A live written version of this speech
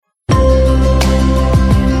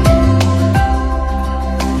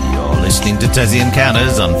Tassie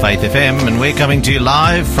Encounters on Faith FM, and we're coming to you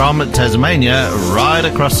live from Tasmania, right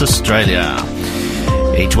across Australia.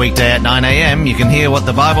 Each weekday at 9 a.m, you can hear what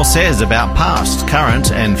the Bible says about past,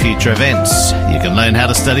 current and future events. You can learn how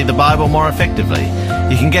to study the Bible more effectively.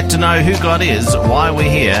 You can get to know who God is, why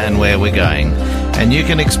we're here and where we're going. And you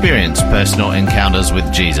can experience personal encounters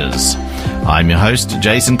with Jesus. I'm your host,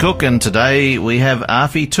 Jason Cook, and today we have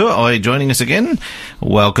Tuaoi joining us again.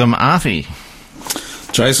 Welcome, Afi.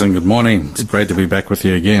 Jason, good morning. It's great to be back with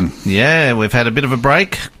you again. Yeah, we've had a bit of a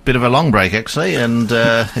break, bit of a long break actually, and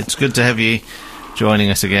it's good to have you joining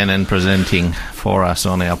us again and presenting for us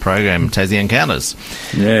on our program, Tassie Encounters.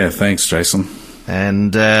 Yeah, thanks, Jason.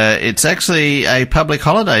 And it's actually a public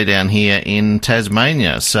holiday down here in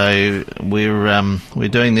Tasmania, so we're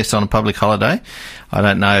doing this on a public holiday. I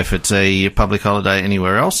don't know if it's a public holiday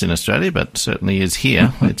anywhere else in Australia, but certainly is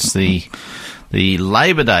here. It's the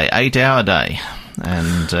Labor Day, 8-hour day.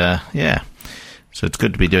 And, so it's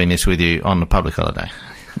good to be doing this with you on the public holiday.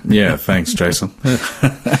 Yeah, thanks, Jason.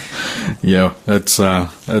 Yeah,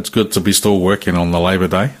 it's good to be still working on the Labor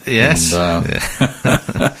Day. Yes. And,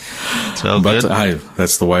 it's all but, good. hey,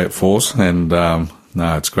 that's the way it falls. And, no,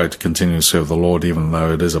 it's great to continue to serve the Lord, even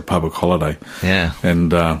though it is a public holiday. Yeah.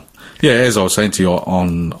 And, as I was saying to you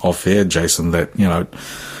off air, Jason, that,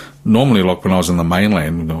 normally, like when I was in the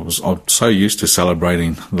mainland, I'm so used to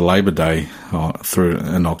celebrating the Labor Day through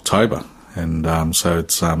in October, and so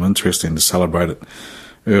it's interesting to celebrate it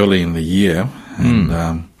early in the year.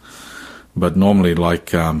 And but normally,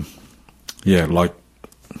 like in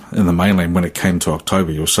the mainland, when it came to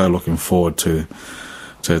October, you were so looking forward to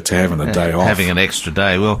having a day off, having an extra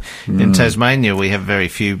day. Well, in Tasmania, we have very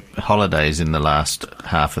few holidays in the last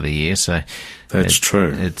half of the year, so. That's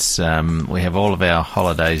true. It's we have all of our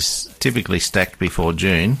holidays typically stacked before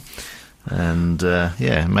June, and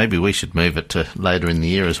maybe we should move it to later in the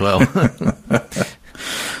year as well.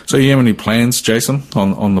 So, you have any plans, Jason,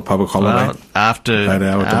 on the public holiday? Well,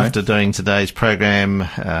 after doing today's program,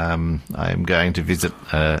 I'm going to visit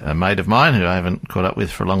a mate of mine who I haven't caught up with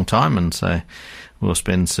for a long time, and so we'll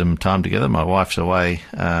spend some time together. My wife's away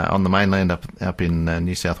on the mainland up in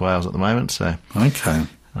New South Wales at the moment, so okay.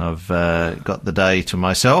 I've got the day to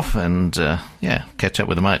myself and, catch up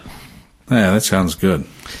with a mate. Yeah, that sounds good.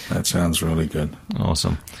 That sounds really good.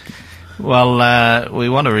 Awesome. Well, we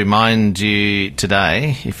want to remind you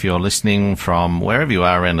today, if you're listening from wherever you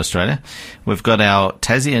are around Australia, we've got our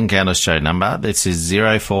Tassie Encounters show number. This is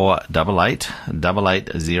 0488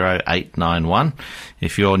 880891.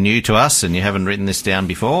 If you're new to us and you haven't written this down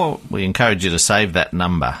before, we encourage you to save that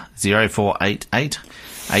number, 0488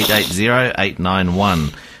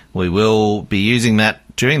 880891. We will be using that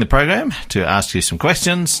during the program to ask you some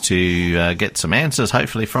questions, to get some answers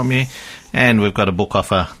hopefully from you, and we've got a book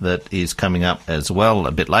offer that is coming up as well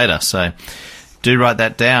a bit later, so do write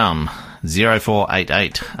that down,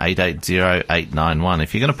 0488 880891.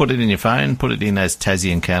 If you're going to put it in your phone, put it in as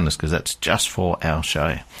Tassie Encounters, because that's just for our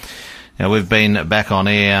show. Now, we've been back on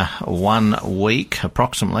air 1 week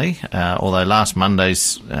approximately, although last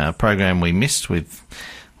Monday's program we missed with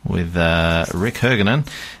Rick Hergenen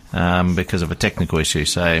because of a technical issue.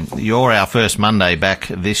 So you're our first Monday back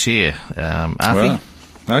this year, Afi.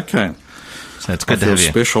 Well, okay. So it's good to have you.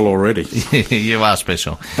 Special already. You are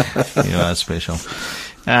special. You are special.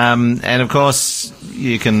 And of course,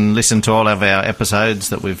 you can listen to all of our episodes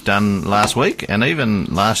that we've done last week and even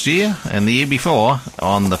last year and the year before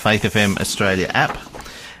on the Faith FM Australia app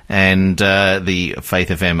and the Faith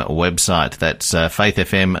FM website. That's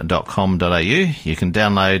faithfm.com.au. You can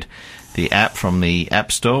download the app from the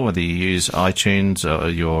App Store, whether you use iTunes or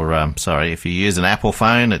if you use an Apple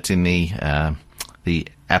phone, it's in the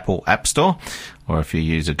Apple App Store, or if you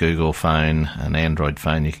use a Google phone, an Android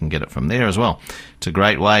phone, you can get it from there as well. It's a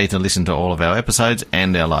great way to listen to all of our episodes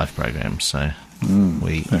and our live programs, so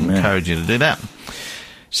we encourage you to do that.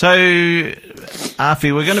 So,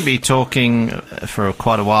 Afi, we're going to be talking for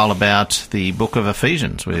quite a while about the book of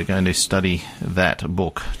Ephesians. We're going to study that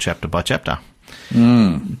book chapter by chapter.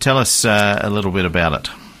 Tell us a little bit about it.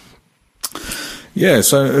 Yeah,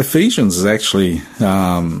 so Ephesians is actually,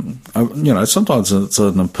 sometimes it's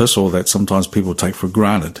an epistle that sometimes people take for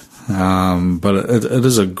granted, but it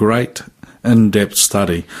is a great in-depth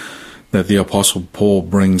study that the Apostle Paul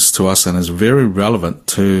brings to us and is very relevant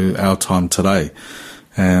to our time today.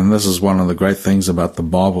 And this is one of the great things about the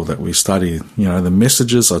Bible that we study. The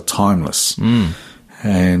messages are timeless.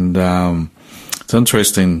 And it's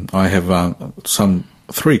interesting, I have some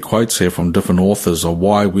 3 quotes here from different authors of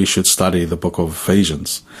why we should study the book of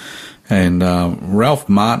Ephesians. And Ralph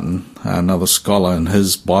Martin, another scholar, in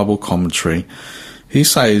his Bible commentary, he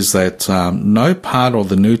says that no part of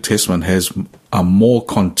the New Testament has a more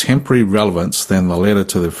contemporary relevance than the letter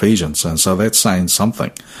to the Ephesians, and so that's saying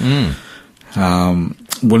something.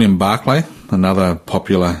 William Barclay, another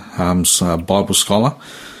popular Bible scholar,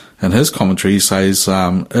 in his commentary, he says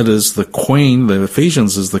it is the queen, the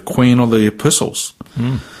Ephesians is the queen of the epistles.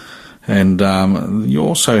 And you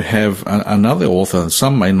also have another author,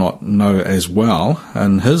 some may not know as well,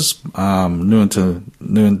 in his New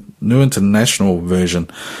International Version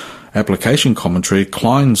application commentary,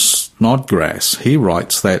 Klein Snodgrass, he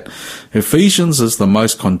writes that Ephesians is the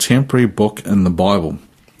most contemporary book in the Bible.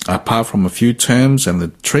 Apart from a few terms and the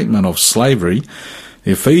treatment of slavery,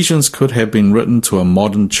 Ephesians could have been written to a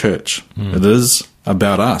modern church. It is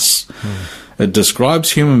about us. It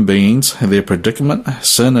describes human beings, their predicament,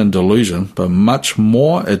 sin and delusion, but much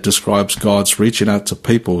more it describes God's reaching out to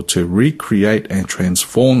people to recreate and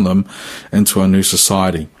transform them into a new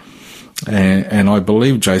society. And I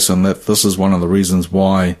believe, Jason, that this is one of the reasons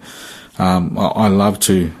why I love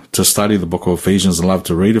to study the book of Ephesians and love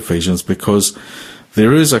to read Ephesians, because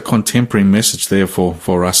there is a contemporary message there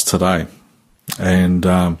for us today. And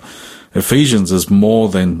Ephesians is more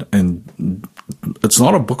than, and it's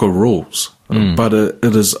not a book of rules, but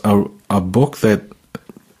it is a book that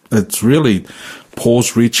it's really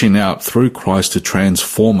Paul's reaching out through Christ to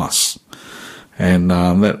transform us. And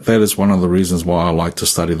that is one of the reasons why I like to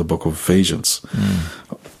study the book of Ephesians.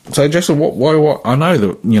 So, Jason, why I know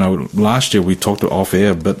that, last year we talked off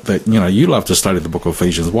air, but that, you love to study the book of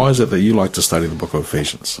Ephesians. Why is it that you like to study the book of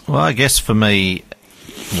Ephesians? Well, I guess for me,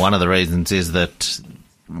 one of the reasons is that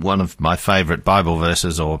one of my favourite Bible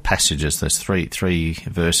verses or passages, there's three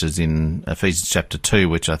verses in Ephesians chapter 2,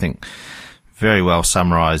 which I think very well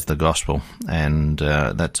summarise the gospel, and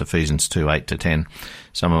that's Ephesians 2:8-10,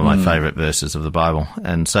 some of my favourite verses of the Bible.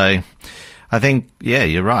 And so I think, yeah,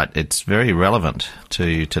 you're right. It's very relevant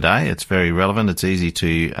to today. It's very relevant. It's easy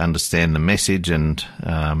to understand the message and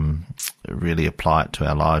really apply it to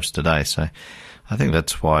our lives today. So I think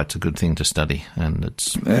that's why it's a good thing to study, and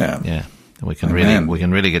it's we can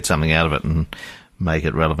really get something out of it and make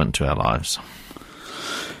it relevant to our lives.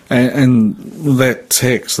 And that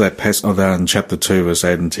text, that passage in chapter 2, verse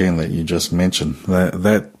 8 and 10 that you just mentioned,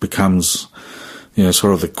 that becomes,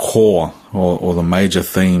 sort of the core or the major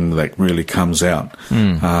theme that really comes out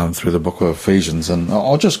through the book of Ephesians. And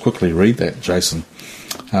I'll just quickly read that, Jason,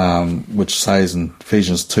 which says in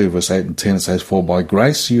Ephesians 2, verse 8 and 10, it says, "For by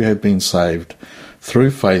grace you have been saved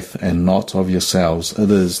through faith, and not of yourselves.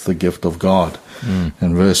 It is the gift of God."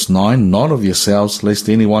 And verse 9, "Not of yourselves, lest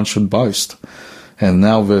anyone should boast." And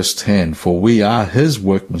now verse 10, "For we are his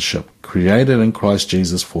workmanship, created in Christ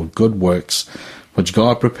Jesus for good works, which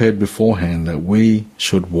God prepared beforehand that we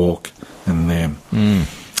should walk in them."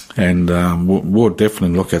 And we'll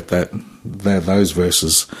definitely look at those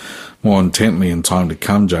verses more intently in time to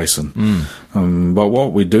come, Jason. But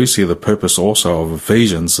what we do see, the purpose also of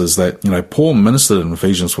Ephesians, is that, Paul ministered in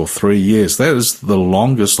Ephesians for 3 years. That is the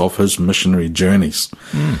longest of his missionary journeys.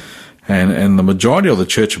 And the majority of the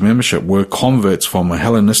church membership were converts from a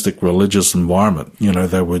Hellenistic religious environment.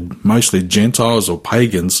 They were mostly Gentiles or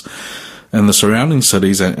pagans in the surrounding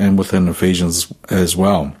cities and within Ephesians as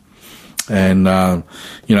well. And,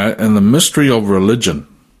 in the mystery of religion,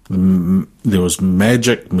 there was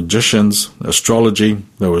magic, magicians, astrology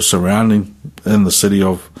that were surrounding in the city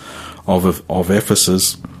of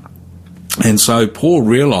Ephesus. And so Paul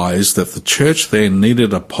realized that the church there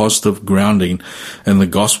needed a positive grounding in the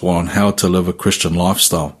gospel on how to live a Christian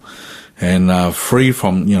lifestyle, and free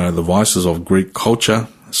from, the vices of Greek culture,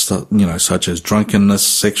 such as drunkenness,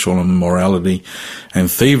 sexual immorality, and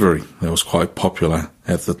thievery that was quite popular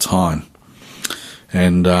at the time.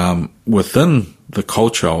 And within the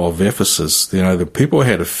culture of Ephesus, the people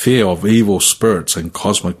had a fear of evil spirits and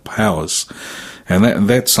cosmic powers, and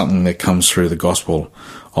that's something that comes through the gospel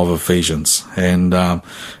of Ephesians. And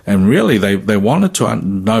really they wanted to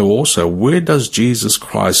know also, where does Jesus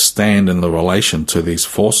Christ stand in the relation to these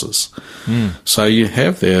forces? So you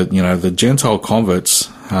have there, the Gentile converts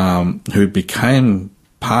who became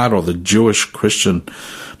part of the Jewish Christian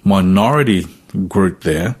minority group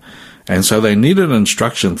there. And so they needed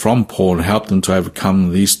instruction from Paul to help them to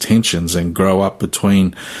overcome these tensions and grow up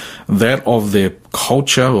between that of their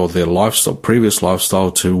culture or their lifestyle, previous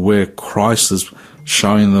lifestyle, to where Christ is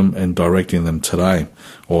showing them and directing them today,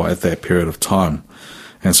 or at that period of time.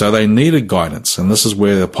 And so they needed guidance, and this is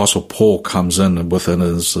where the Apostle Paul comes in within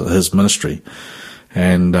his ministry,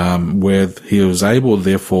 and where he was able,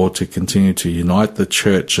 therefore, to continue to unite the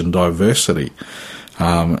church in diversity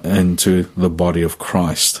into the body of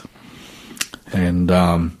Christ. And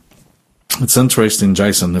it's interesting,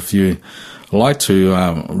 Jason, if you like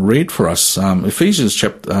to read for us Ephesians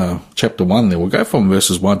chapter 1 there. We'll go from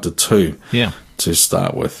verses 1 to 2 to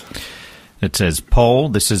start with. It says, Paul,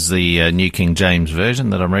 this is the New King James Version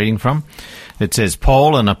that I'm reading from. It says,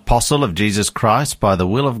 Paul, an apostle of Jesus Christ by the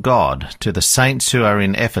will of God, to the saints who are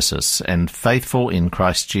in Ephesus and faithful in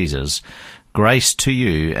Christ Jesus, grace to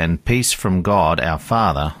you and peace from God our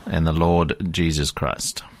Father and the Lord Jesus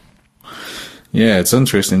Christ. Yeah, it's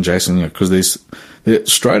interesting, Jason, because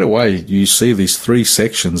straight away you see these three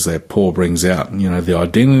sections that Paul brings out. The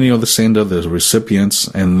identity of the sender, the recipients,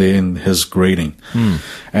 and then his greeting.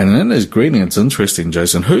 And in his greeting, it's interesting,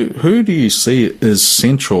 Jason. Who do you see is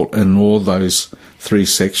central in all those three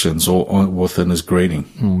sections or within his greeting?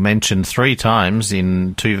 Mentioned 3 times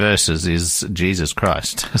in 2 verses is Jesus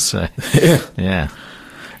Christ. So, yeah.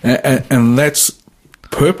 And that's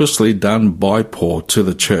purposely done by Paul to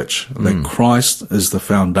the church, that Christ is the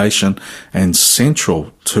foundation and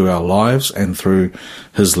central to our lives and through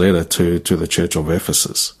his letter to the church of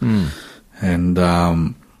Ephesus.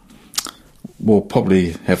 And we'll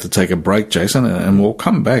probably have to take a break, Jason, and we'll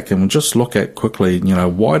come back and we'll just look at quickly,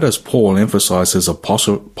 why does Paul emphasize his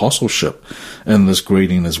apostleship in this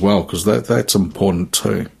greeting as well? Because that's important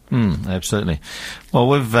too. Absolutely. Well,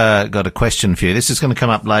 we've got a question for you. This is going to come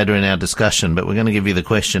up later in our discussion, but we're going to give you the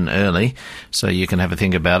question early so you can have a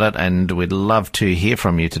think about it, and we'd love to hear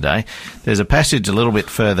from you today. There's a passage a little bit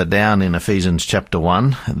further down in Ephesians chapter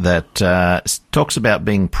 1 that talks about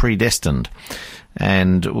being predestined,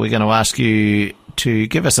 and we're going to ask you to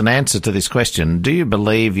give us an answer to this question. Do you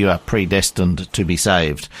believe you are predestined to be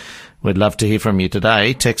saved? We'd love to hear from you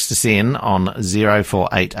today. Text us in on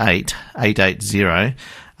 0488 880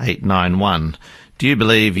 891. Do you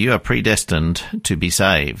believe you are predestined to be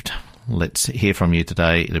saved? Let's hear from you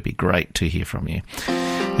today. It'll be great to hear from you.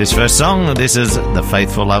 This first song, this is The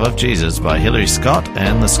Faithful Love of Jesus by Hilary Scott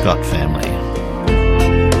and the Scott Family.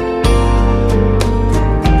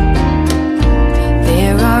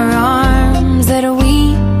 There are arms that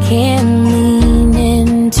we can lean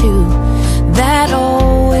into that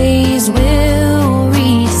always will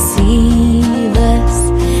receive us,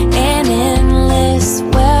 an endless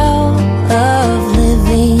well of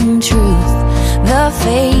living truth, the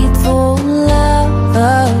faithful love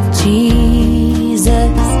of Jesus.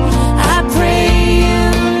 I pray you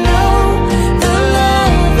know the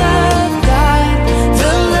love of God.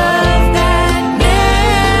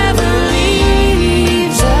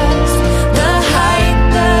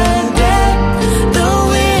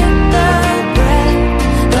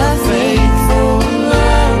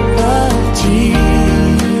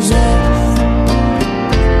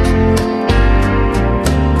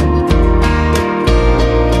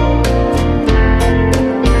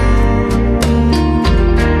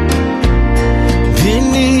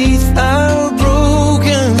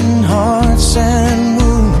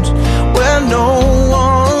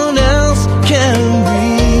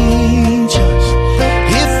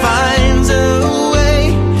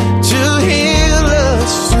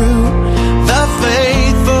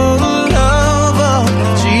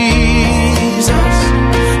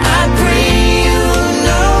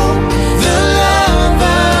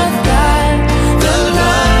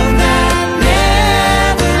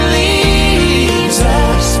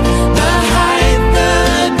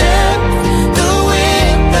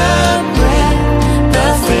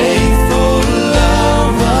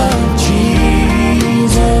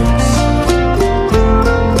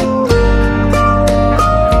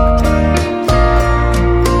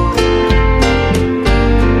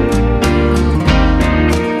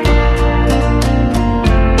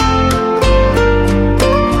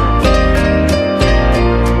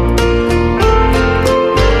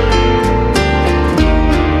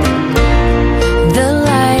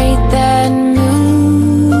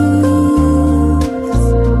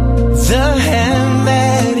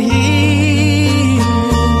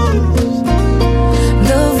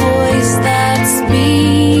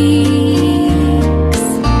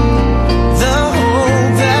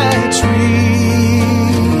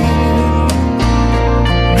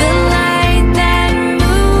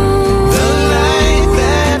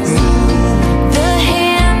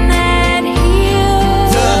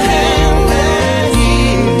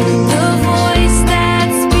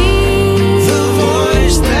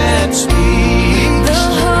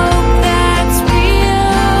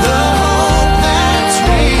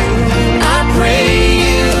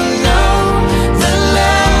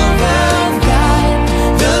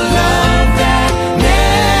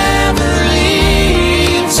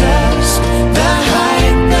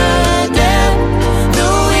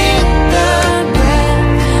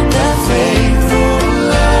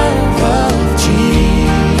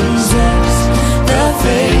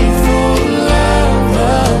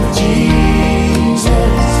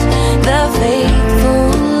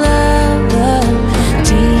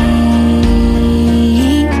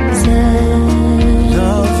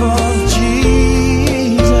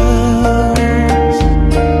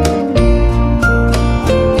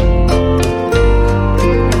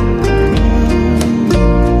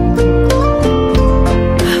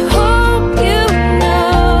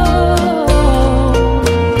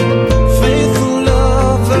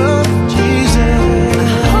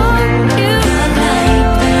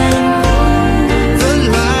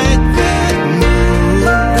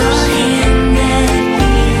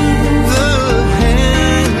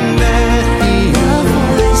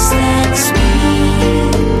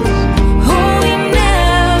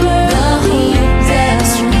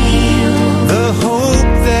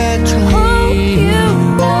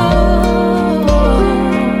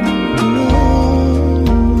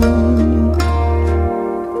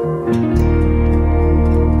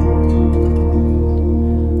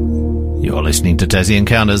 to Tassie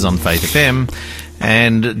Encounters on Faith FM,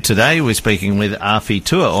 and today we're speaking with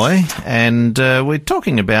Tuaoi, and we're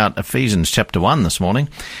talking about Ephesians chapter 1 this morning.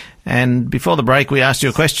 And before the break, we asked you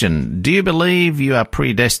a question. Do you believe you are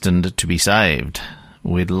predestined to be saved?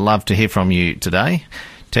 We'd love to hear from you today.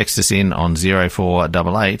 Text us in on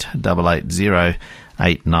 0488 880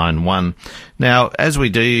 891. Now, as we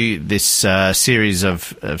do this series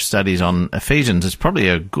of studies on Ephesians, it's probably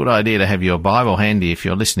a good idea to have your Bible handy if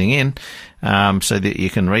you're listening in, so that you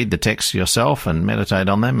can read the text yourself and meditate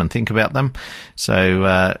on them and think about them.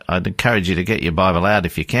 So I'd encourage you to get your Bible out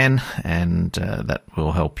if you can, and that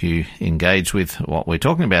will help you engage with what we're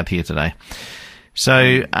talking about here today.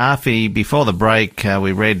 So, Arfi, before the break,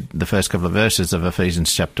 we read the first couple of verses of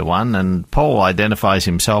Ephesians chapter 1, and Paul identifies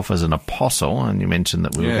himself as an apostle, and you mentioned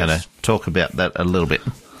that we were going to talk about that a little bit.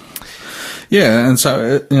 Yeah, and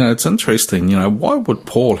so, it's interesting, why would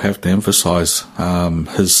Paul have to emphasize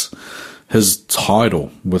his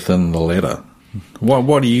title within the letter?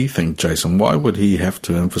 What do you think, Jason? Why would he have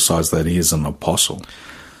to emphasize that he is an apostle?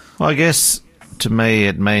 Well, I guess to me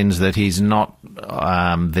it means that he's not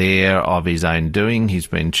there of his own doing. He's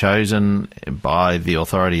been chosen by the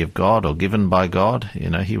authority of God, or given by God.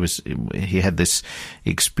 He had this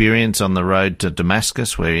experience on the road to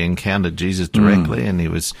Damascus where he encountered Jesus directly, and he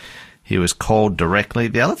was called directly.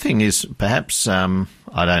 The other thing is perhaps I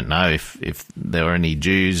don't know if there were any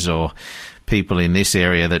Jews or people in this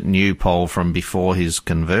area that knew Paul from before his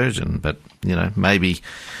conversion, but maybe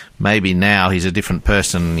now he's a different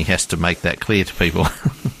person and he has to make that clear to people.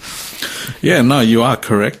 Yeah, no, you are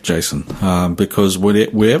correct, Jason, because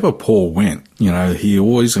wherever Paul went, he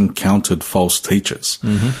always encountered false teachers.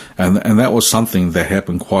 Mm-hmm. And that was something that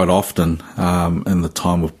happened quite often in the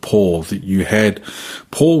time of Paul, that you had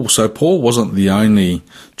Paul. So Paul wasn't the only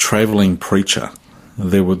traveling preacher.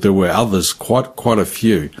 There were others, quite a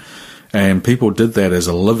few, and people did that as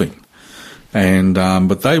a living. And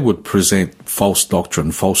but they would present false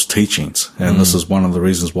doctrine, false teachings, and this is one of the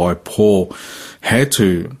reasons why Paul had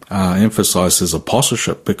to emphasize his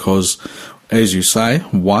apostleship, because, as you say,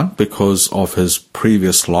 one, because of his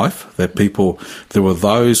previous life, that there were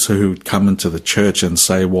those who would come into the church and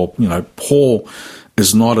say, well, Paul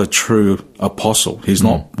is not a true apostle. He's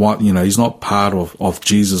not he's not part of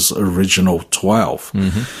Jesus' original 12.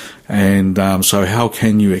 Mm-hmm. And so how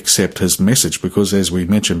can you accept his message? Because as we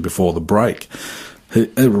mentioned before the break,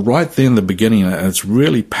 right there in the beginning, it's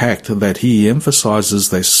really packed that he emphasizes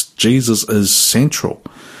that Jesus is central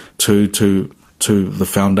to the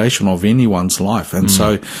foundation of anyone's life. And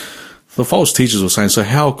so the false teachers were saying, so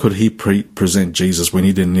how could he present Jesus when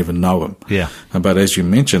he didn't even know him? Yeah. But as you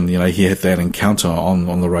mentioned, he had that encounter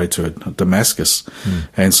on the road to Damascus.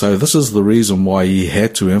 And so this is the reason why he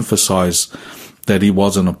had to emphasize that he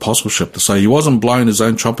was an apostleship. So he wasn't blowing his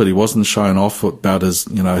own trumpet. He wasn't showing off about his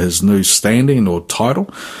new standing or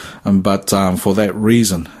title. But for that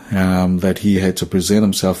reason, that he had to present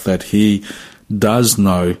himself, that he does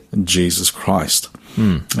know Jesus Christ.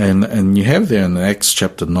 And you have there in Acts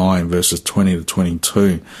chapter 9, verses 20 to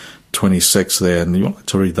 22, 26 there. And you want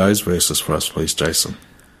to read those verses for us, please, Jason?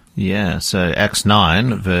 Yeah, so Acts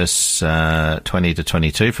 9, verse 20 to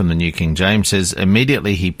 22 from the New King James says,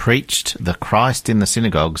 "Immediately he preached the Christ in the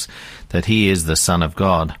synagogues, that he is the Son of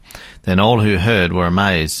God. Then all who heard were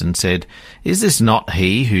amazed and said, 'Is this not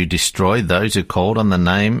he who destroyed those who called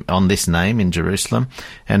on this name in Jerusalem,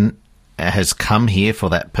 and has come here for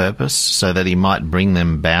that purpose, so that he might bring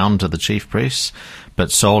them bound to the chief priests?'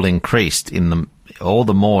 But Saul increased all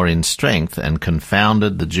the more in strength and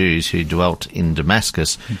confounded the Jews who dwelt in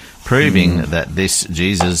Damascus, proving that this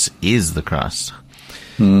Jesus is the Christ."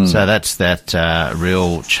 So that's that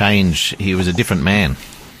real change. He was a different man.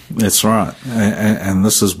 That's right. And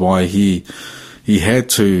this is why he had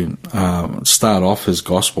to start off his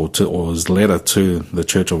gospel or his letter to the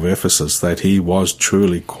church of Ephesus, that he was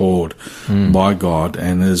truly called by God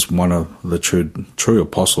and is one of the true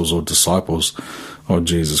apostles or disciples of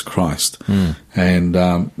Jesus Christ. And,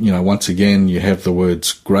 once again, you have the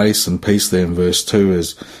words grace and peace there in verse 2,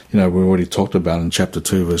 as, we already talked about in chapter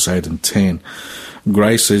 2, verse 8 and 10.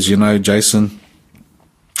 Grace is, Jason,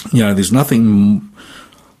 there's nothing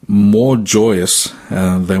more joyous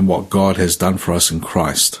than what God has done for us in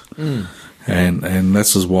Christ. And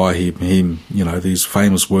this is why he these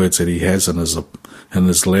famous words that he has in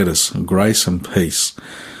his letters, grace and peace.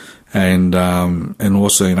 And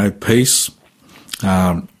also, peace,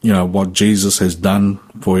 what Jesus has done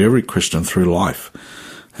for every Christian through life,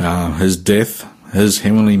 his death, his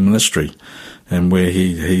heavenly ministry, and where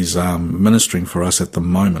he's ministering for us at the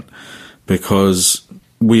moment, because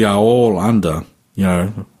we are all under,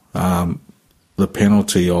 the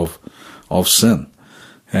penalty of of sin.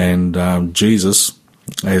 And Jesus,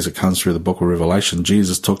 as it comes through the book of Revelation,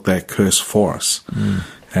 Jesus took that curse for us.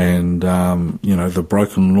 And, the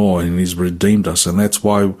broken law, and he's redeemed us. And that's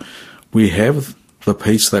why we have the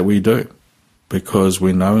peace that we do, because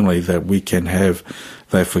we know only that we can have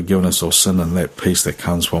that forgiveness of sin and that peace that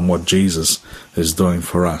comes from what Jesus is doing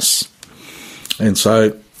for us. And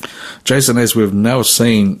so, Jason, as we've now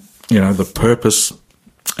seen, the purpose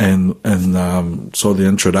and so the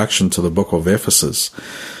introduction to the book of Ephesus,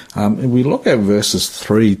 we look at verses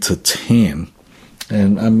 3 to 10,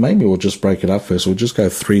 and maybe we'll just break it up first. We'll just go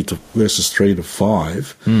verses 3 to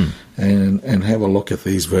 5 and have a look at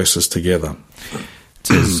these verses together. It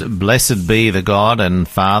says, "Blessed be the God and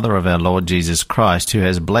Father of our Lord Jesus Christ, who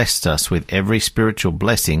has blessed us with every spiritual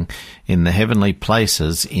blessing in the heavenly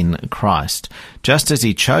places in Christ, just as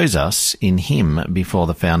he chose us in him before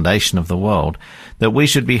the foundation of the world, that we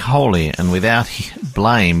should be holy and without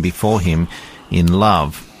blame before him in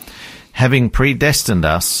love, having predestined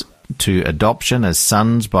us to adoption as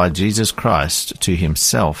sons by Jesus Christ to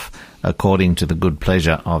himself, according to the good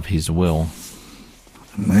pleasure of his will."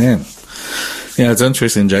 Man. It's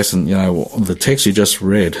interesting, Jason, the text you just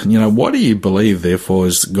read, what do you believe, therefore,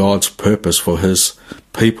 is God's purpose for his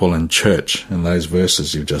people and church in those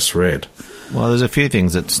verses you just read? Well, there's a few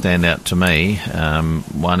things that stand out to me.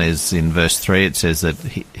 One is in verse 3, it says that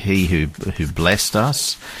he who blessed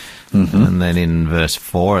us. And then in verse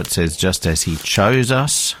 4, it says, just as he chose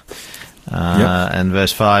us. And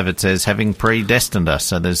verse 5, it says, having predestined us.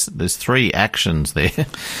 So there's three actions there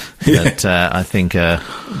that I think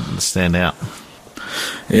stand out.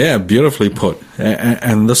 Yeah, beautifully put.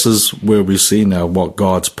 And this is where we see now what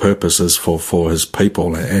God's purpose is for his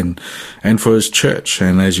people and for his church.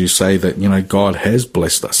 And as you say that, God has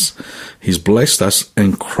blessed us. He's blessed us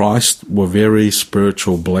in Christ with very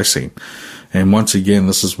spiritual blessing. And once again,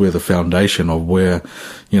 this is where the foundation of where,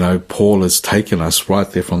 Paul has taken us right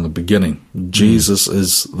there from the beginning. Jesus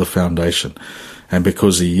is the foundation. And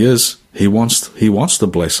because he is, he wants to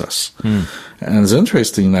bless us. And it's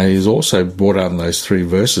interesting that he's also brought out in those three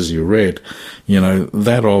verses you read,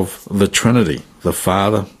 that of the Trinity, the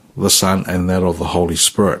Father, the Son, and that of the Holy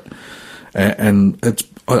Spirit. And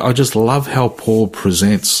I just love how Paul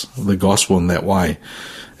presents the gospel in that way.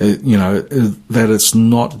 That it's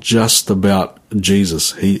not just about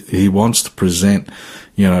Jesus. He wants to present,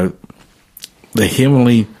 the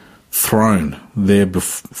heavenly throne there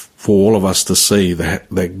for all of us to see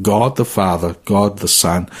that God the Father, God the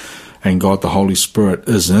Son, and God the Holy Spirit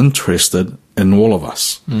is interested in all of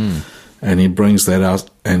us. And he brings that out,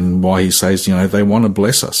 and why he says, they want to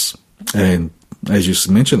bless us. And as you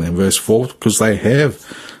mentioned in verse 4, because they have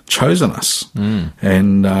chosen us.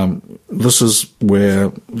 And this is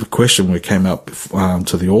where the question we came up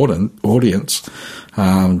to the audience,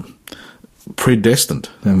 predestined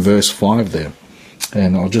in verse 5 there.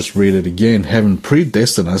 And I'll just read it again. Having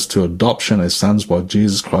predestined us to adoption as sons by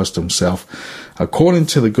Jesus Christ himself, according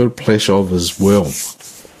to the good pleasure of his will.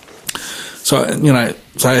 So,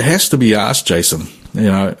 so it has to be asked, Jason,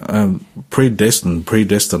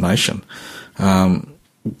 predestination.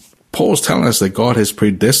 Paul's telling us that God has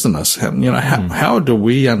predestined us. How do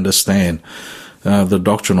we understand the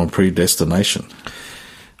doctrine of predestination?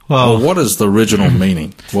 Well, what is the original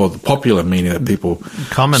meaning? Well, the popular meaning that people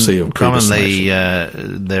see of predestination. Commonly,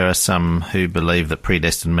 there are some who believe that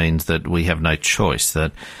predestined means that we have no choice.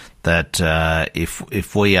 That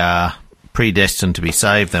if we are predestined to be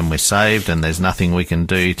saved, then we're saved, and there's nothing we can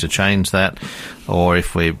do to change that. Or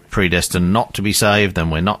if we're predestined not to be saved, then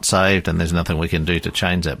we're not saved, and there's nothing we can do to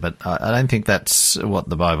change that. But I don't think that's what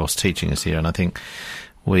the Bible's teaching us here, and I think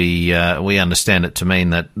we understand it to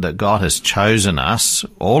mean that God has chosen us,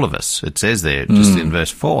 all of us. It says there, just in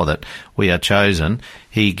verse 4, that we are chosen.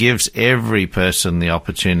 He gives every person the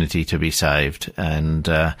opportunity to be saved, and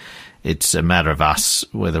it's a matter of us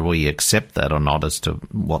whether we accept that or not as to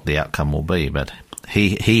what the outcome will be. But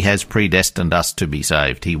He has predestined us to be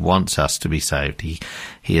saved. He wants us to be saved. He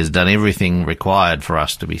has done everything required for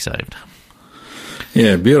us to be saved.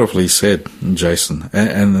 Yeah, beautifully said, Jason.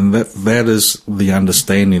 And that is the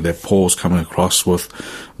understanding that Paul's coming across with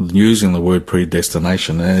using the word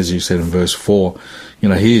predestination. And as you said in verse 4,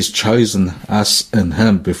 he has chosen us in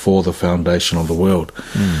him before the foundation of the world.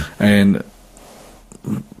 And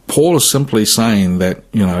Paul is simply saying that,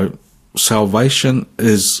 salvation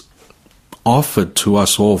is offered to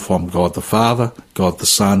us all from God the Father, God the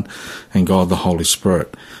Son, and God the Holy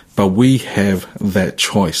Spirit. But we have that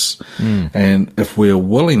choice. And if we are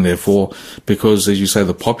willing, therefore, because, as you say,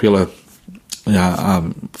 the popular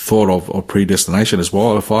thought of predestination is,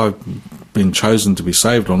 well, if I've been chosen to be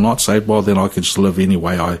saved or not saved, well, then I can just live any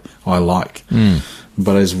way I like.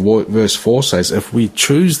 But as verse 4 says, if we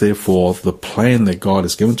choose, therefore, the plan that God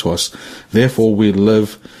has given to us, therefore we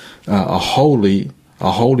live a holy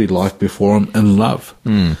life before Him in love.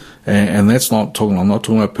 And that's I'm not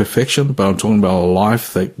talking about perfection, but I'm talking about a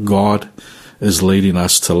life that God is leading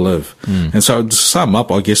us to live. And so to sum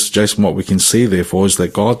up, I guess, Jason, what we can see therefore is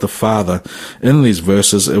that God the Father, in these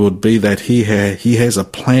verses, it would be that He has a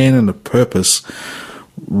plan and a purpose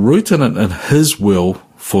rooted in His will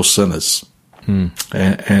for sinners.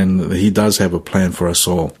 And He does have a plan for us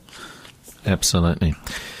all. Absolutely.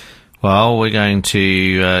 Well, we're going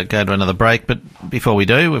to go to another break, but before we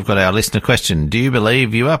do, we've got our listener question. Do you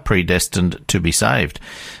believe you are predestined to be saved?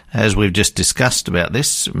 As we've just discussed about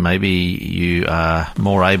this, maybe you are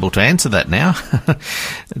more able to answer that now.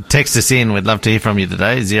 Text us in. We'd love to hear from you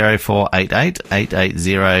today, 0488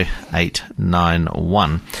 880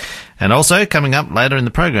 891. And also, coming up later in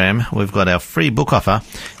the program, we've got our free book offer.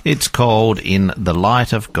 It's called In the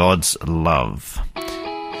Light of God's Love.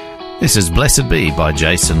 This is Blessed Be by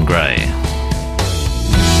Jason Gray.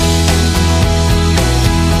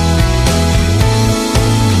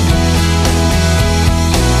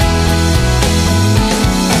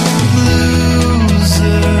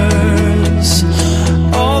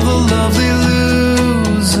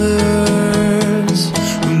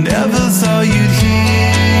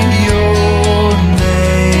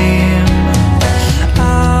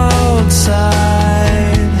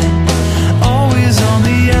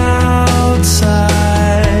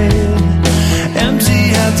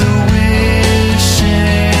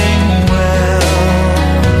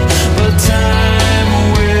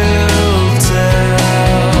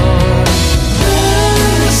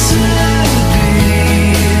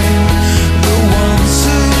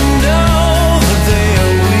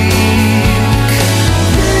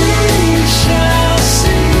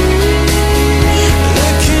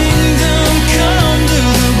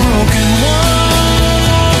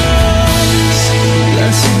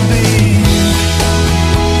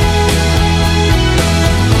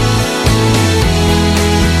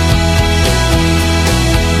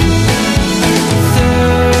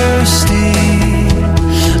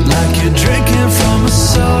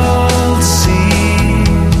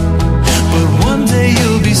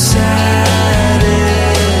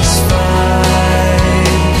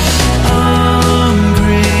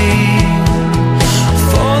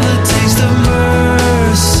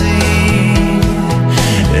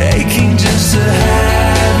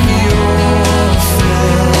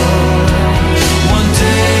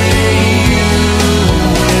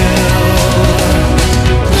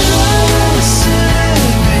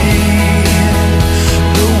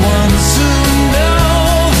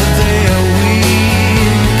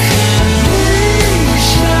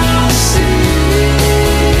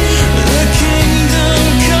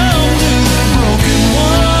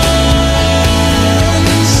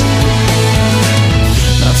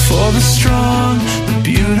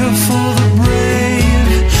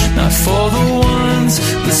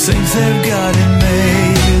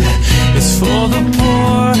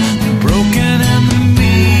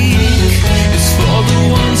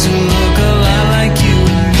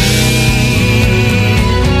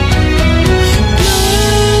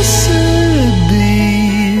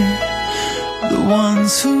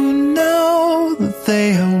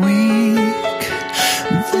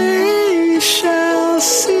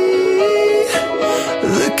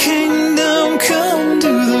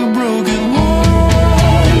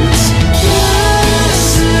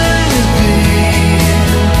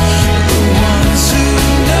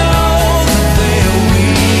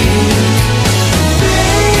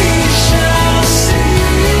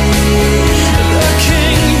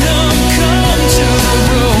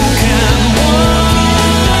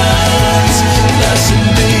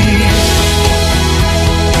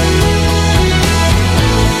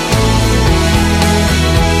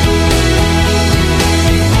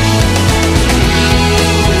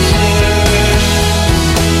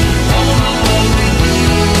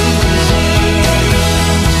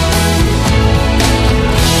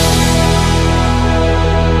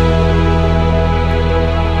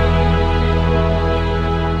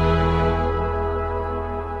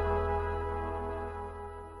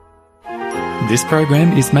 This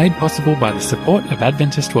program is made possible by the support of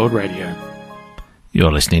Adventist World Radio.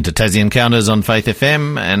 You're listening to Tassie Encounters on Faith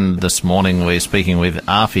FM, and this morning we're speaking with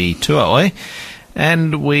Afi Tuaoi,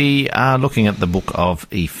 and we are looking at the book of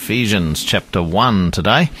Ephesians, chapter 1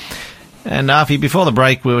 today. And Afi, before the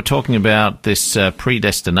break, we were talking about this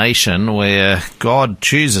predestination where God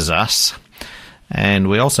chooses us, And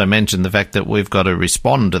we also mentioned the fact that we've got to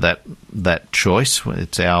respond to that choice.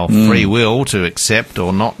 It's our free will to accept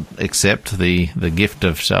or not accept the gift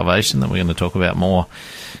of salvation that we're going to talk about more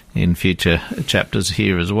in future chapters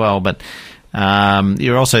here as well. But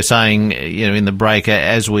you're also saying, in the break,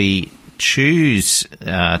 as we choose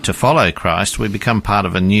to follow Christ, we become part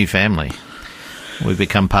of a new family. We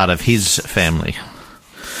become part of His family.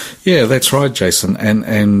 Yeah, that's right, Jason.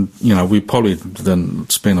 And we probably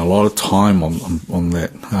didn't spend a lot of time on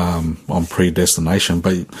that, on predestination.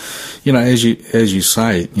 But, as you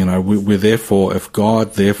say, we're therefore, if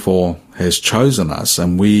God therefore has chosen us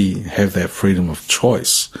and we have that freedom of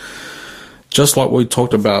choice, just like we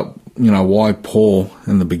talked about, why Paul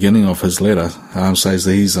in the beginning of his letter says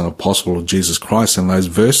that he's an apostle of Jesus Christ, and those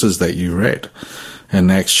verses that you read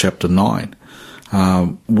in Acts chapter 9.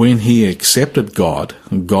 When he accepted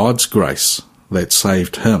God's grace that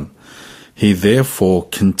saved him, he therefore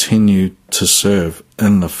continued to serve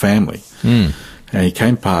in the family. And he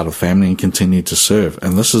became part of the family and continued to serve.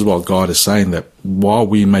 And this is what God is saying, that while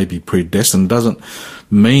we may be predestined, doesn't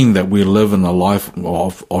mean that we live in a life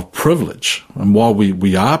of privilege. And while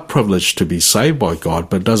we are privileged to be saved by God,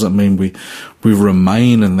 but it doesn't mean we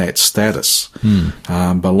remain in that status.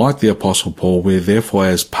 But like the Apostle Paul, we're therefore,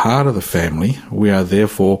 as part of the family, we are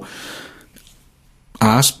therefore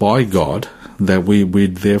asked by God that we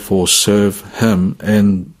therefore serve Him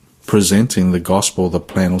in presenting the gospel, the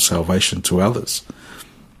plan of salvation to others.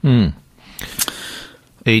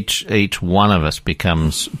 Each one of us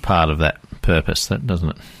becomes part of that purpose, doesn't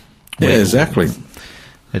it? Yeah, exactly.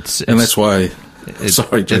 And that's why.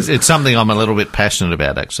 Sorry, Jason. It's something I'm a little bit passionate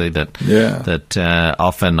about, actually. That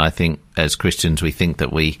often I think as Christians we think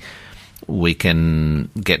that we can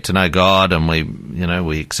get to know God and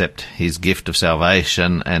we accept His gift of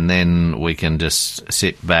salvation, and then we can just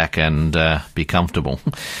sit back and be comfortable.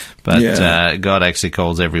 But God actually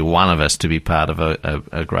calls every one of us to be part of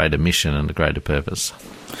a greater mission and a greater purpose.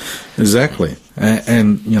 Exactly.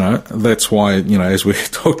 And that's why, as we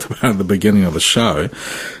talked about at the beginning of the show,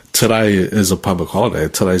 today is a public holiday.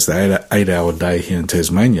 Today's the 8-hour day here in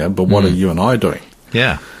Tasmania, but what are you and I doing?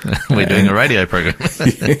 Yeah, we're doing a radio program.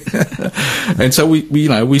 And so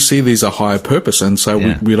we see these a higher purpose, and so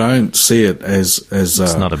we don't see it as it's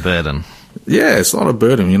not a burden. Yeah, it's not a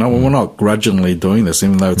burden. We're not grudgingly doing this,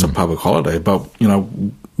 even though it's a public holiday. But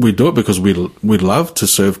we do it because we love to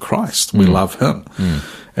serve Christ. We love Him,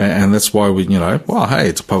 and that's why hey,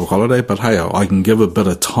 it's a public holiday, but hey, I can give a bit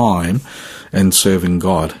of time in serving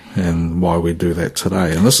God, and why we do that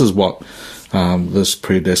today. And this is what this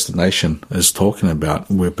predestination is talking about.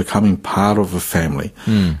 We're becoming part of a family,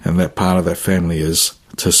 and that part of that family is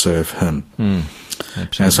to serve Him.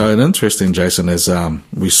 Absolutely. And so it's interesting, Jason, is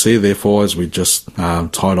we see, therefore, as we just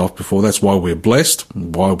tied off before, that's why we're blessed,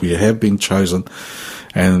 why we have been chosen,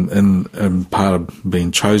 and part of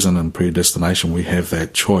being chosen in predestination, we have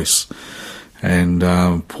that choice. And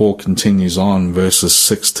Paul continues on, verses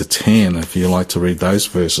 6 to 10, if you like to read those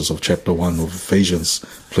verses of chapter 1 of Ephesians,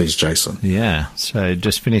 please, Jason. Yeah, so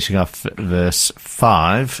just finishing off verse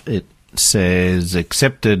 5, it says,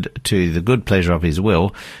 accepted to the good pleasure of His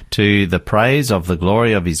will, to the praise of the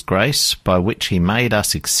glory of His grace, by which He made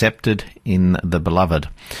us accepted in the Beloved.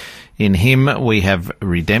 In Him we have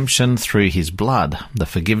redemption through His blood, the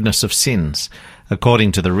forgiveness of sins,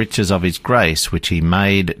 according to the riches of His grace, which He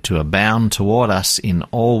made to abound toward us in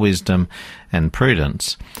all wisdom and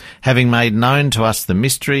prudence, having made known to us the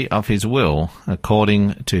mystery of His will,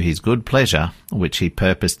 according to His good pleasure, which He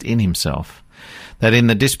purposed in Himself, that in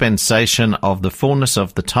the dispensation of the fullness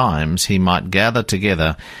of the times He might gather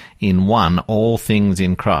together in one all things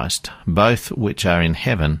in Christ, both which are in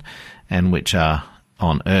heaven and which are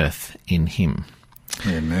on earth in Him.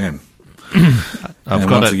 Amen. I've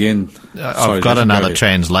got another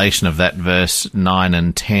translation of that verse 9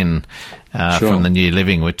 and 10 from the New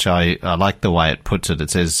Living, which I like the way it puts it. It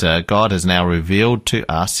says, God has now revealed to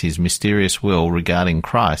us His mysterious will regarding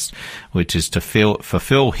Christ, which is to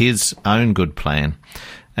fulfill His own good plan.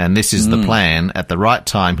 And this is the plan. At the right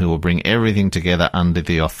time, He will bring everything together under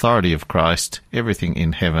the authority of Christ, everything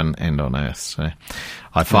in heaven and on earth. So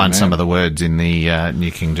I find some of the words in the New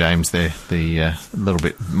King James there, a little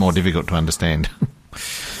bit more difficult to understand.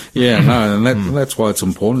 Yeah, no, and that's why it's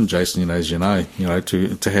important, Jason, as you know,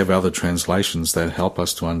 to have other translations that help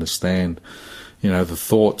us to understand, the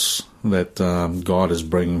thoughts that God is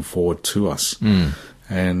bringing forward to us.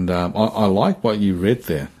 And I like what you read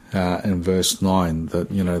there in verse 9, that,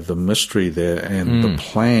 the mystery there and the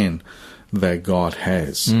plan that God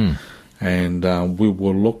has. And we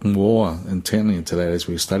will look more intently into that as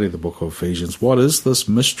we study the book of Ephesians. What is this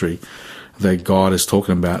mystery that God is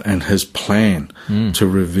talking about and his plan to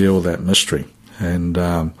reveal that mystery. And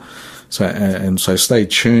so stay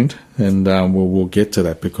tuned, and we'll get to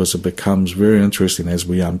that, because it becomes very interesting as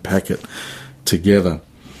we unpack it together.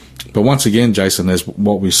 But once again, Jason, as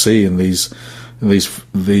what we see in these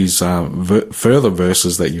further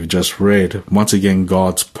verses that you've just read, once again,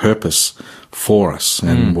 God's purpose for us.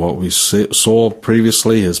 And what we saw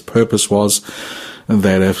previously, his purpose was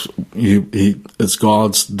that if it's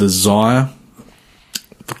God's desire,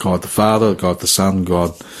 God the Father, God the Son,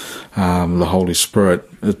 God the Holy Spirit,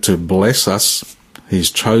 to bless us.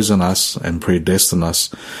 He's chosen us and predestined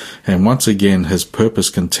us. And once again, his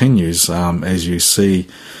purpose continues, as you see,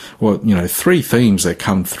 three themes that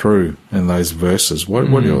come through in those verses. What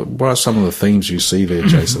are some of the themes you see there,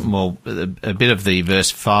 Jason? Well, a bit of the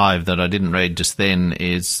verse 5 that I didn't read just then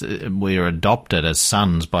is we are adopted as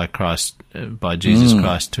sons by Jesus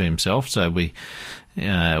Christ to himself. So we,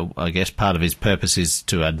 I guess part of his purpose is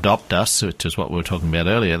to adopt us, which is what we were talking about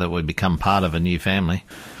earlier, that we become part of a new family.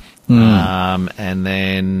 And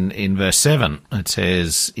then in verse 7, it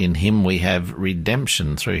says, in him we have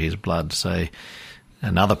redemption through his blood. So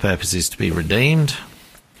another purpose is to be redeemed.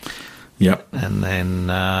 Yep. And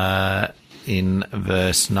then in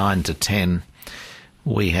verse 9 to 10,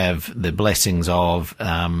 we have the blessings of,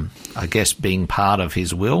 I guess, being part of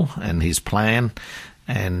his will and his plan,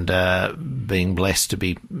 and being blessed to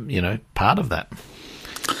be, part of that.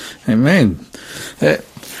 Amen.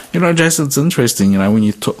 Jason, it's interesting, when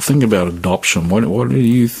you think about adoption, what do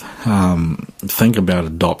you think about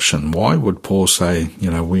adoption? Why would Paul say,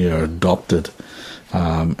 we are adopted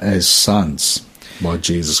as sons by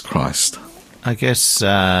Jesus Christ? I guess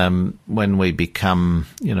when we become,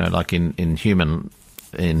 like in human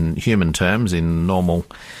terms, in normal,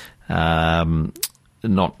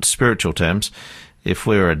 not spiritual terms, if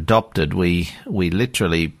we're adopted, we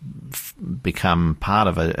literally become part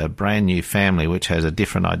of a brand new family which has a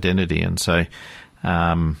different identity. And so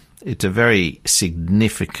it's a very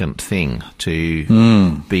significant thing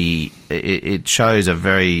to be. It shows a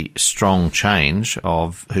very strong change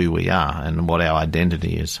of who we are and what our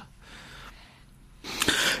identity is.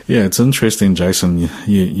 Yeah, it's interesting, Jason,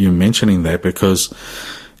 you mentioning that, because,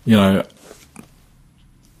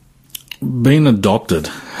 being adopted,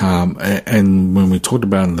 and when we talked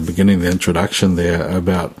about in the beginning, the introduction there,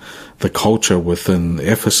 about the culture within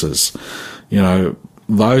Ephesus,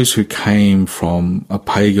 those who came from a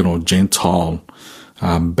pagan or Gentile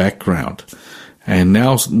background, and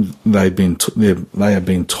now they have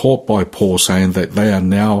been taught by Paul, saying that they are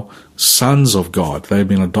now sons of God. They've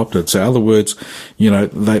been adopted. So in other words,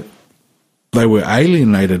 they were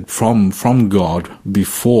alienated from God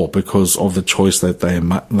before because of the choice that they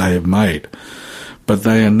have made. But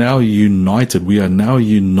they are now united. We are now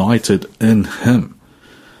united in him.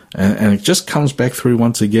 And it just comes back through,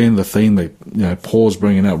 once again, the theme that Paul's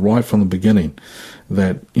bringing out right from the beginning,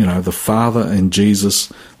 that the Father and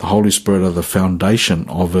Jesus, the Holy Spirit, are the foundation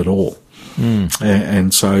of it all.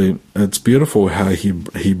 And so it's beautiful how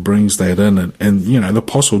he brings that in. And the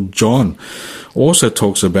Apostle John also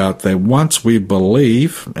talks about that once we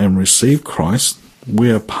believe and receive Christ,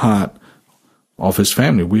 we are part of his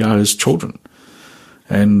family. We are his children.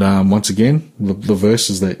 And once again, the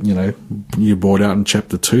verses that you brought out in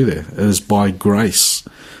chapter 2 there, it is by grace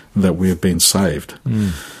that we have been saved.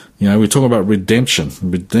 We talk about redemption.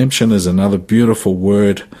 Redemption is another beautiful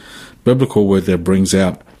word, biblical word that brings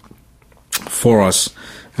out for us,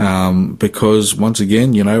 because once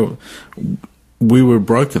again, we were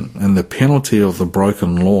broken, and the penalty of the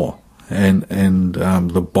broken law and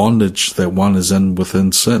the bondage that one is in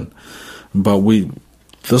within sin. But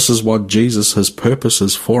this is what Jesus, his purpose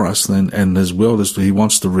is for us, and his will is he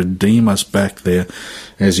wants to redeem us back there,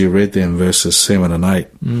 as you read there in verses 7 and 8.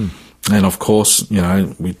 And of course,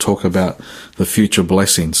 we talk about the future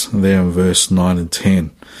blessings there in verse 9 and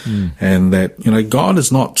 10. And that, God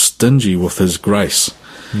is not stingy with his grace.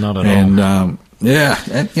 Not at all.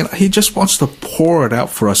 And he just wants to pour it out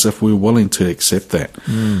for us if we're willing to accept that.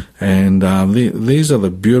 And these are the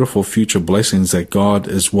beautiful future blessings that God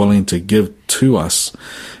is willing to give to us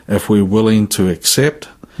if we're willing to accept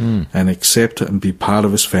and be part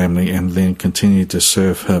of his family, and then continue to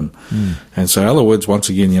serve him. And so in other words, once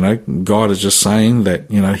again, God is just saying that,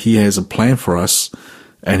 he has a plan for us,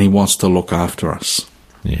 and he wants to look after us.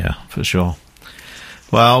 Yeah, for sure.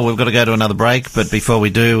 Well, we've got to go to another break, but before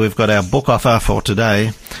we do, we've got our book offer for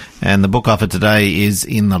today. And the book offer today is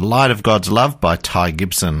In the Light of God's Love by Ty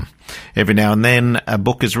Gibson. Every now and then, a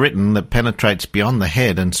book is written that penetrates beyond the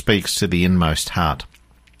head and speaks to the inmost heart.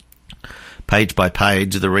 Page by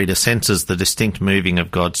page, the reader senses the distinct moving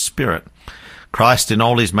of God's Spirit. Christ in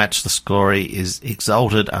all his matchless glory is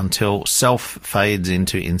exalted until self fades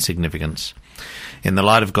into insignificance. In the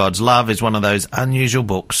Light of God's Love is one of those unusual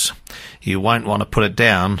books. You won't want to put it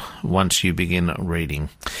down once you begin reading.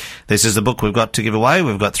 This is the book we've got to give away.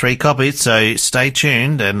 We've got 3 copies, so stay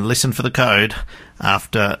tuned and listen for the code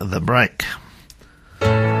after the break.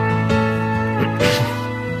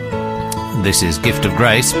 This is Gift of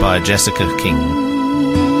Grace by Jessica King.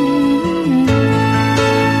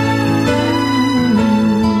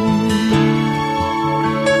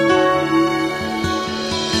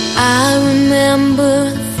 I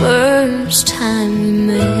remember the first time we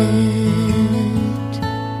met.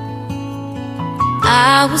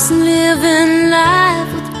 I was living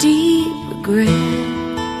life with deep regret.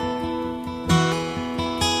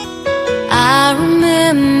 I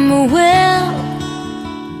remember well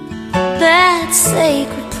that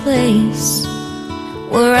sacred place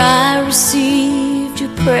where I received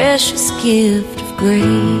your precious gift of grace.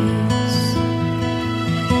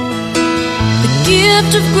 The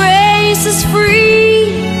gift of grace is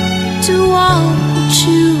free to all who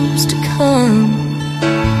choose to come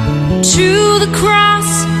to the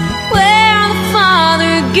cross where the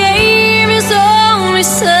Father gave his only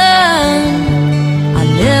Son. I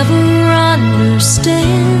never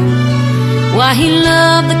understand why he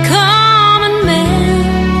loved the common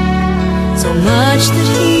man so much that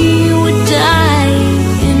he would die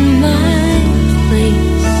in my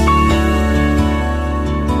place.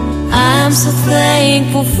 I'm so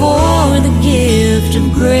thankful for the gift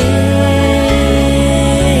of grace.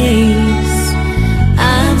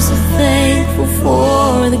 I'm so thankful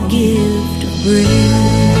for the gift of grace.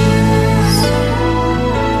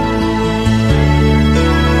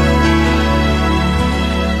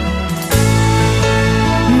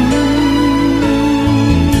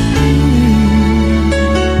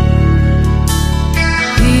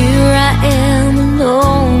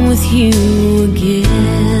 With you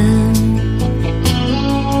again,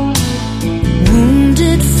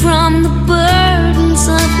 wounded from the burdens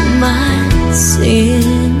of my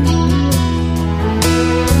sin,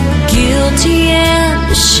 guilty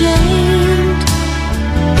and ashamed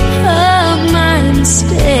of my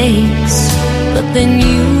mistakes, but then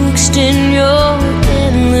you extend your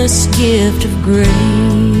endless gift of grace.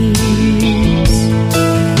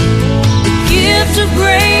 The gift of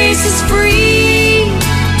grace is free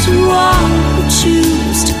to all who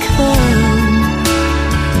choose to come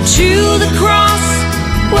to the cross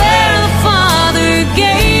where the Father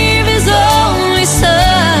gave his only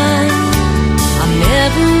Son. I'll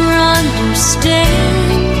never understand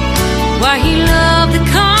why he loved the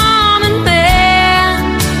common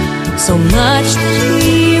man so much that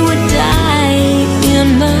he would die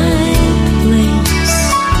in my place.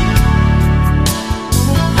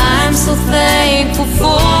 I'm so thankful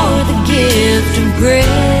for the gift of grace.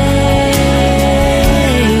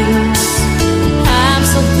 I'm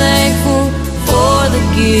so thankful for the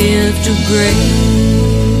gift of grace.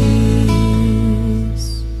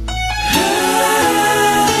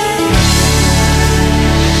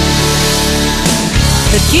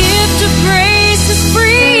 The gift of grace is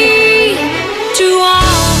free to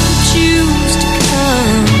all who choose to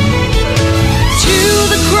come to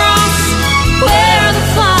the cross where the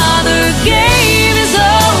Father gave his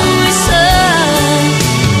only Son.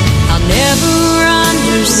 I'll never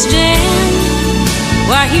understand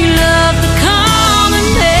why he loved the common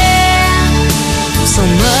man so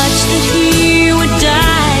much that he would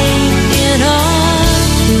die in our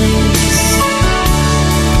place.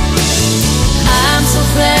 I'm so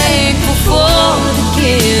thankful for the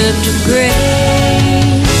gift of grace.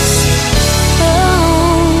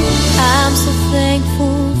 Oh, I'm so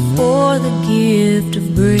thankful for the gift of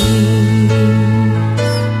grace.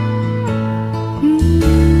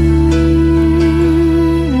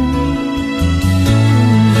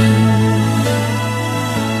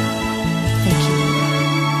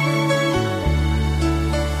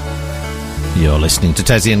 You're listening to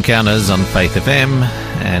Tassie Encounters on Faith FM,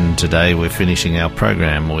 and today we're finishing our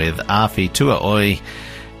program with Afi Tuaoi,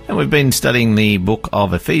 and we've been studying the book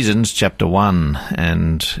of Ephesians chapter 1,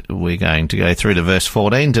 and we're going to go through to verse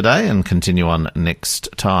 14 today and continue on next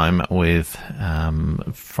time with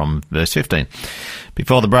from verse 15.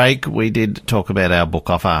 Before the break, we did talk about our book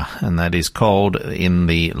offer, and that is called In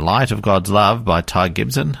the Light of God's Love by Ty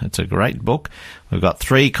Gibson. It's a great book. We've got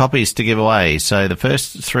 3 copies to give away, so the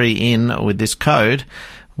first 3 in with this code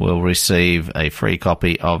will receive a free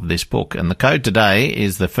copy of this book. And the code today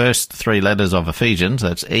is the first 3 letters of Ephesians.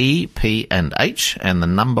 That's E, P, and H, and the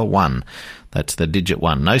number 1. That's the digit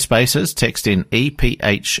 1. No spaces. Text in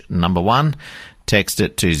EPH number 1 text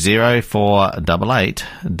it to 0488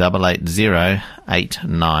 880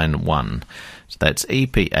 891. So that's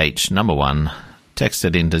EPH number 1. Text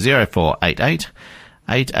it into 0488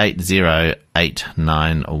 880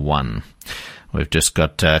 891. We've just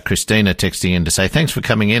got Christina texting in to say thanks for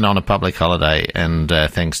coming in on a public holiday, and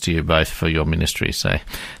thanks to you both for your ministry. So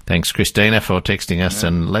thanks, Christina, for texting us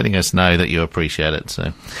and letting us know that you appreciate it.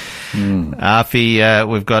 So, Arfi,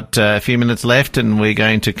 we've got a few minutes left, and we're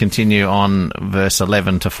going to continue on verse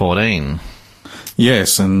 11 to 14.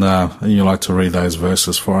 Yes, and you like to read those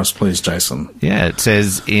verses for us, please, Jason. Yeah, it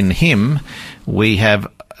says, in him we have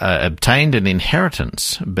obtained an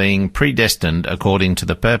inheritance, being predestined according to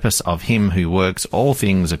the purpose of him who works all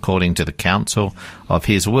things according to the counsel of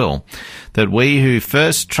his will, that we who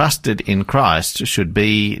first trusted in Christ should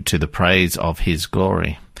be to the praise of his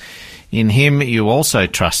glory. In him you also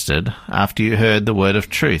trusted, after you heard the word of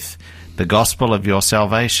truth, the gospel of your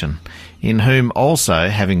salvation, in whom also,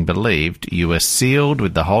 having believed, you were sealed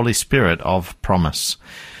with the Holy Spirit of promise,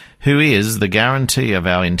 who is the guarantee of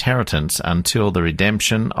our inheritance until the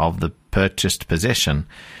redemption of the purchased possession,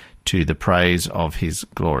 to the praise of his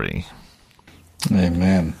glory.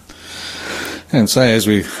 Amen. And so as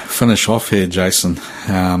we finish off here, Jason,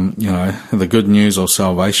 the good news of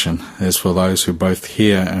salvation is for those who both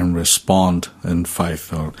hear and respond in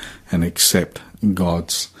faith and accept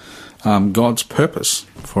God's purpose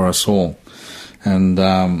for us all.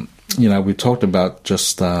 And we talked about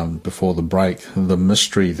just before the break the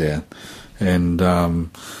mystery there, and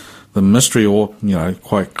the mystery,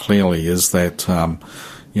 quite clearly, is that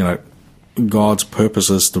God's purpose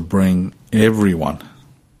is to bring everyone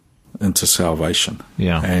into salvation.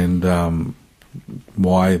 Yeah, and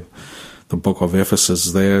why the book of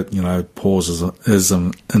Ephesus there, Paul is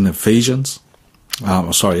in Ephesians,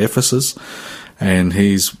 Ephesus. And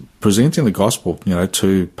he's presenting the gospel,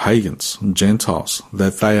 to pagans and Gentiles,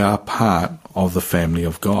 that they are part of the family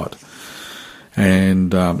of God. And,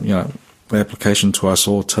 the application to us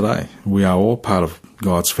all today. We are all part of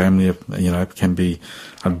God's family, can be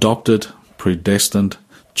adopted, predestined,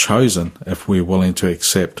 chosen, if we're willing to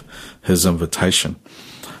accept his invitation.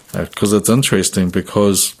 Because it's interesting,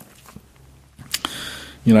 because,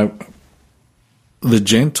 the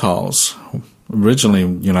Gentiles originally,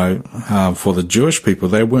 for the Jewish people,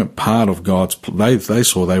 they weren't part of God's. They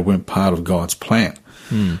saw they weren't part of God's plan.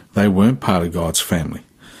 They weren't part of God's family.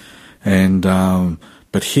 And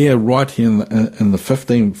but here, right here in the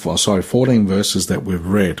 14 verses that we've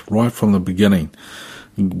read, right from the beginning,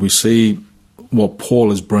 we see what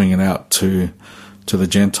Paul is bringing out to the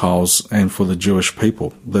Gentiles and for the Jewish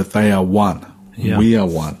people, that they are one. Yeah. We are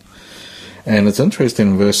one. And it's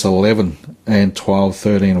interesting in verse 11 and 12,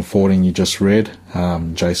 13 and 14 you just read,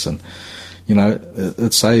 Jason.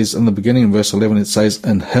 It says in the beginning in verse 11, it says,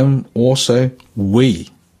 in him also we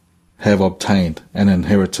have obtained an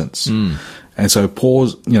inheritance. And so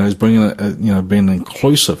Paul's, is bringing being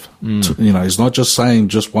inclusive. He's not just saying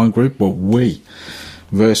just one group, but we.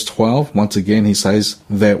 Verse 12, once again, he says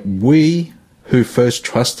that we who first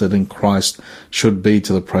trusted in Christ should be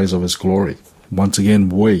to the praise of his glory. Once again,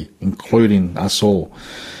 we, including us all.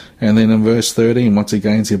 And then in verse 13, once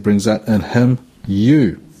again, he brings out, in him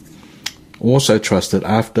you also trusted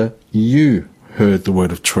after you heard the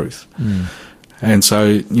word of truth. And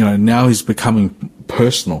so, now he's becoming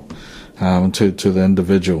personal to the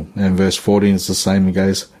individual. And verse 14 is the same. He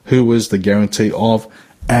goes, who is the guarantee of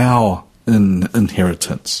our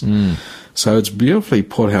inheritance? So it's beautifully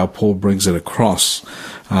put how Paul brings it across,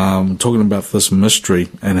 talking about this mystery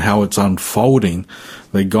and how it's unfolding,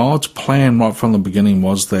 that God's plan right from the beginning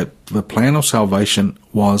was that the plan of salvation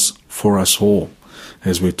was for us all,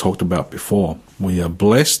 as we talked about before. We are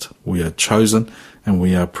blessed, we are chosen, and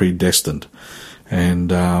we are predestined.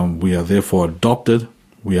 And we are therefore adopted,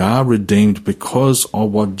 we are redeemed because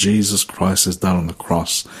of what Jesus Christ has done on the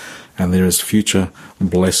cross. And there is future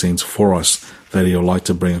blessings for us that he'll like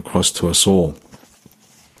to bring across to us all.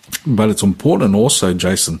 But it's important also,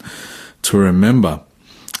 Jason, to remember,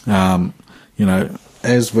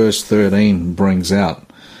 as verse 13 brings out,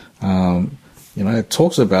 it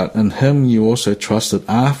talks about, in him you also trusted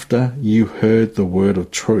after you heard the word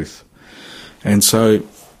of truth. And so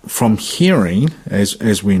from hearing,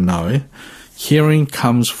 as we know, hearing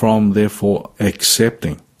comes from, therefore,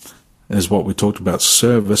 accepting, is what we talked about,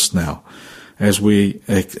 service now. As we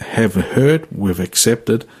have heard, we've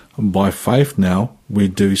accepted. By faith now, we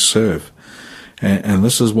do serve. And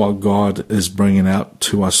this is what God is bringing out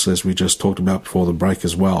to us, as we just talked about before the break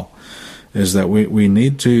as well, is that we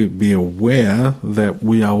need to be aware that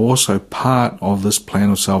we are also part of this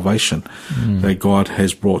plan of salvation that God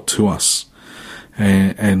has brought to us.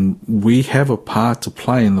 And we have a part to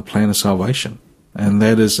play in the plan of salvation. And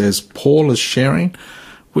that is, as Paul is sharing,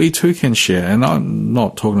 we too can share. And I'm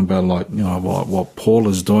not talking about what Paul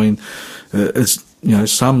is doing. It's,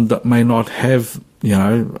 some that may not have,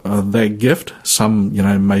 that gift.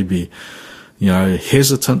 Some, may be,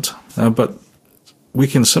 hesitant, but we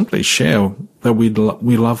can simply share that we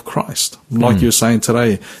love Christ. Like you were saying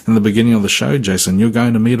today in the beginning of the show, Jason, you're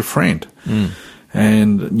going to meet a friend.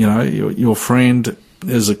 And, your friend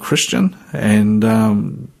is a Christian,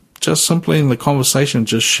 and just simply in the conversation,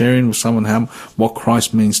 just sharing with someone what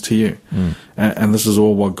Christ means to you. And this is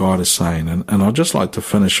all what God is saying. And I'd just like to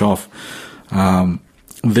finish off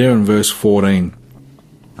there in verse 14.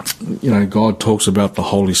 God talks about the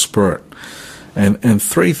Holy Spirit. And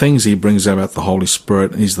three things he brings out about the Holy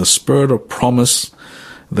Spirit. He's the Spirit of promise,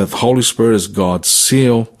 that the Holy Spirit is God's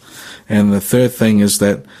seal. And the third thing is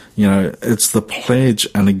that, it's the pledge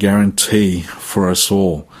and a guarantee for us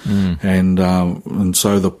all. And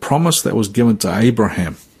so the promise that was given to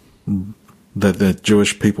Abraham, that the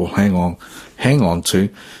Jewish people hang on to,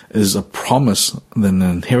 is a promise, an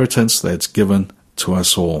inheritance that's given to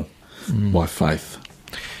us all by faith.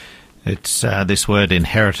 It's this word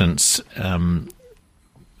inheritance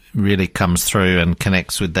really comes through and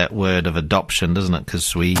connects with that word of adoption, doesn't it?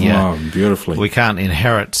 Because beautifully, we can't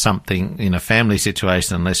inherit something in a family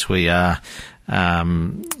situation unless we are,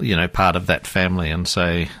 part of that family, and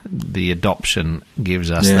so the adoption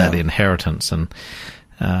gives us that inheritance, and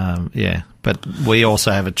But we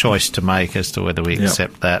also have a choice to make as to whether we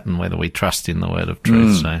accept that and whether we trust in the word of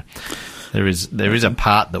truth. So there is a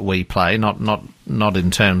part that we play, not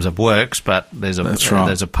in terms of works, but there's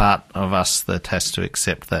a part of us that has to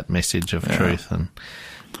accept that message of truth, and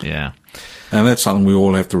and that's something we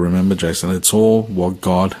all have to remember, Jason. It's all what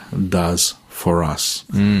God does for us.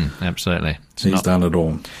 Absolutely, He's done it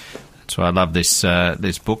all. That's why I love this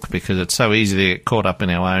book, because it's so easy to get caught up in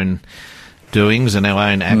our own doings and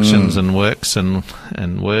our own actions and works and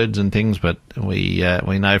words and things, but we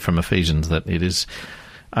know from Ephesians that it is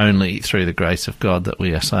only through the grace of God that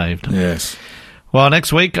we are saved. Yes. Well,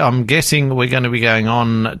 next week, I'm guessing we're going to be going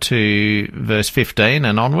on to verse 15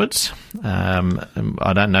 and onwards.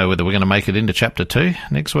 I don't know whether we're going to make it into chapter 2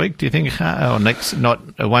 next week, do you think?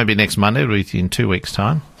 It won't be next Monday, it'll be in 2 weeks'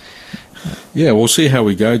 time. Yeah, we'll see how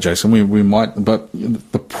we go, Jason. We might, but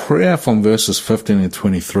the prayer from verses 15 and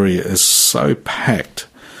 23 is so packed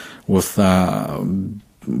with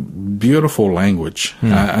beautiful language.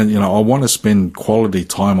 And, I want to spend quality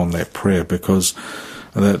time on that prayer, because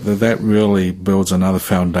that really builds another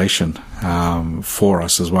foundation for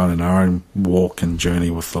us as well in our own walk and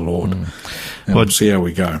journey with the Lord. And we'll see how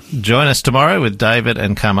we go. Join us tomorrow with David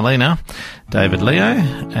and Carmelina, David Leo,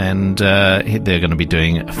 and they're going to be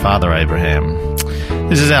doing Father Abraham.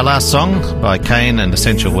 This is our last song by Cain and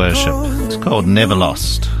Essential Worship. It's called Never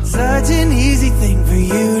Lost. Such an easy thing for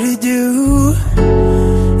you to do,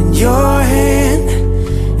 and your hand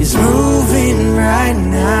is moving right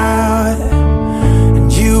now,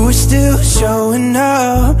 and you are still showing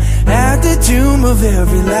up at the tomb of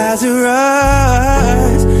every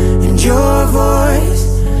Lazarus, and your voice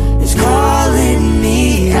is calling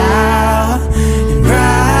me out.